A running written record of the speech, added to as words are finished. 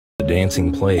the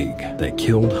dancing plague that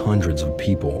killed hundreds of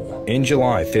people. In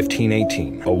July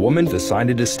 1518, a woman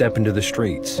decided to step into the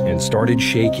streets and started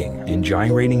shaking and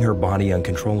gyrating her body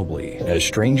uncontrollably. As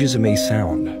strange as it may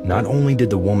sound, not only did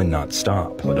the woman not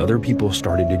stop, but other people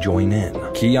started to join in.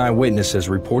 Key eyewitnesses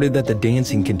reported that the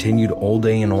dancing continued all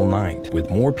day and all night,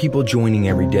 with more people joining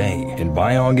every day. And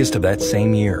by August of that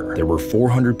same year, there were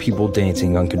 400 people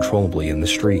dancing uncontrollably in the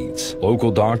streets.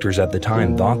 Local doctors at the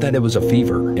time thought that it was a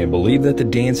fever and believed that the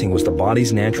dancing was the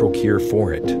body's natural cure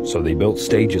for it, so they built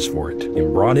stages for it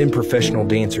and brought in professional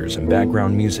dancers and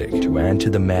background music to add to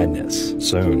the madness.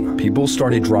 Soon, people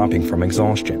started dropping from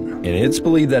exhaustion, and it's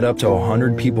believed that up to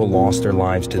 100 people lost their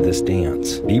lives to this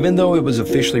dance. Even though it was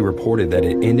officially reported that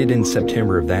it ended in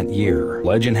September of that year,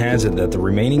 legend has it that the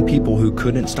remaining people who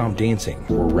couldn't stop dancing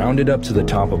were rounded up to the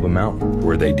top of a mountain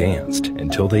where they danced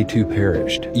until they too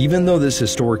perished. Even though this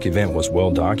historic event was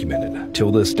well documented,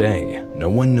 till this day, no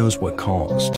one knows what caused